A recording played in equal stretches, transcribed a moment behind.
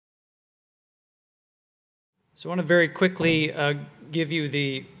So I want to very quickly give you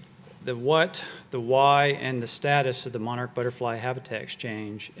the what, the why, and the status of the Monarch Butterfly Habitat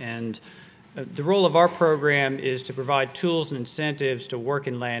Exchange. And the role of our program is to provide tools and incentives to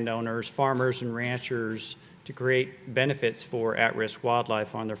working landowners, farmers, and ranchers to create benefits for at-risk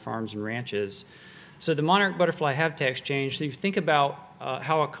wildlife on their farms and ranches. So the Monarch Butterfly Habitat Exchange, so you think about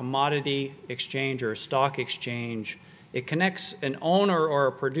how a commodity exchange or a stock exchange, it connects an owner or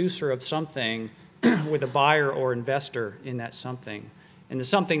a producer of something with a buyer or investor in that something. And the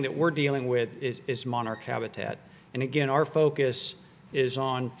something that we're dealing with is Monarch Habitat. And again, our focus is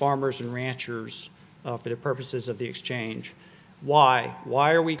on farmers and ranchers for the purposes of the exchange. Why?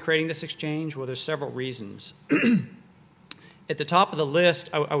 Why are we creating this exchange? Well, there's several reasons. At the top of the list,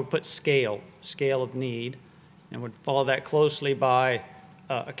 I would put scale of need, and would follow that closely by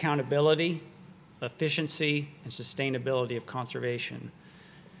accountability, efficiency, and sustainability of conservation.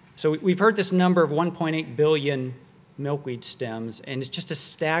 So we've heard this number of 1.8 billion milkweed stems, and it's just a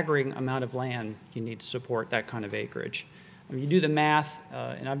staggering amount of land you need to support that kind of acreage. I mean, you do the math,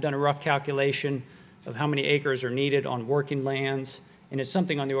 and I've done a rough calculation of how many acres are needed on working lands, and it's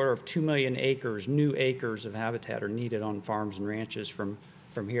something on the order of 2 million acres, new acres of habitat are needed on farms and ranches from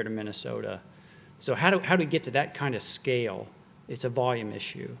here to Minnesota. So how do we get to that kind of scale? It's a volume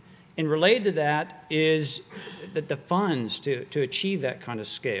issue. And related to that is that the funds to achieve that kind of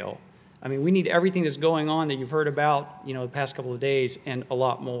scale. I mean, we need everything that's going on that you've heard about, the past couple of days and a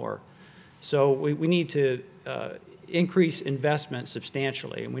lot more. So we need to increase investment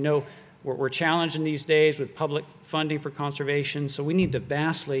substantially. And we know we're challenged in these days with public funding for conservation, so we need to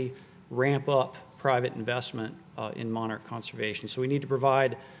vastly ramp up private investment in monarch conservation. So we need to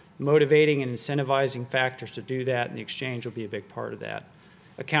provide motivating and incentivizing factors to do that, and the exchange will be a big part of that.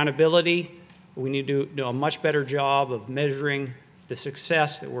 Accountability, we need to do a much better job of measuring the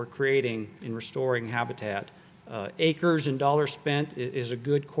success that we're creating in restoring habitat. Acres and dollars spent is a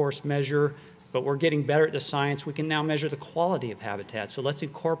good course measure, but we're getting better at the science. We can now measure the quality of habitat, so let's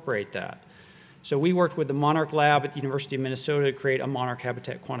incorporate that. So we worked with the Monarch Lab at the University of Minnesota to create a monarch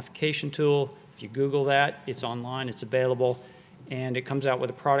habitat quantification tool. If you Google that, it's online, it's available, and it comes out with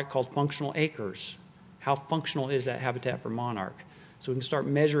a product called Functional Acres. How functional is that habitat for monarch? So we can start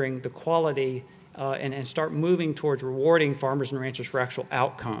measuring the quality and start moving towards rewarding farmers and ranchers for actual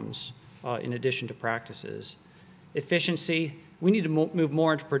outcomes in addition to practices. Efficiency, we need to move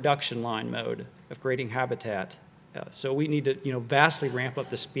more into production line mode of creating habitat. So we need to vastly ramp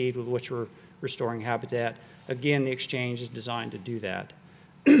up the speed with which we're restoring habitat. Again, the exchange is designed to do that.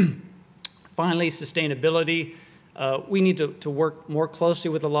 Finally, sustainability. We need to work more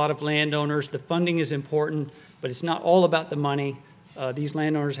closely with a lot of landowners. The funding is important, but it's not all about the money. These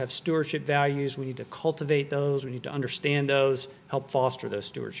landowners have stewardship values. We need to cultivate those. We need to understand those, help foster those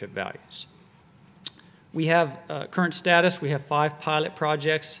stewardship values. We have current status. We have 5 pilot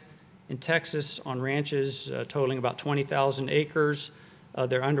projects in Texas on ranches totaling about 20,000 acres.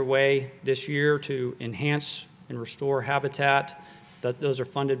 They're underway this year to enhance and restore habitat. Those are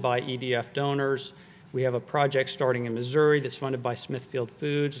funded by EDF donors. We have a project starting in Missouri that's funded by Smithfield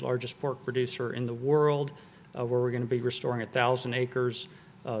Foods, largest pork producer in the world, where we're going to be restoring 1,000 acres.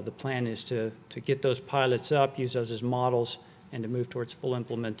 The plan is to get those pilots up, use those as models, and to move towards full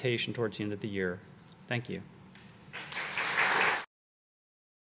implementation towards the end of the year. Thank you.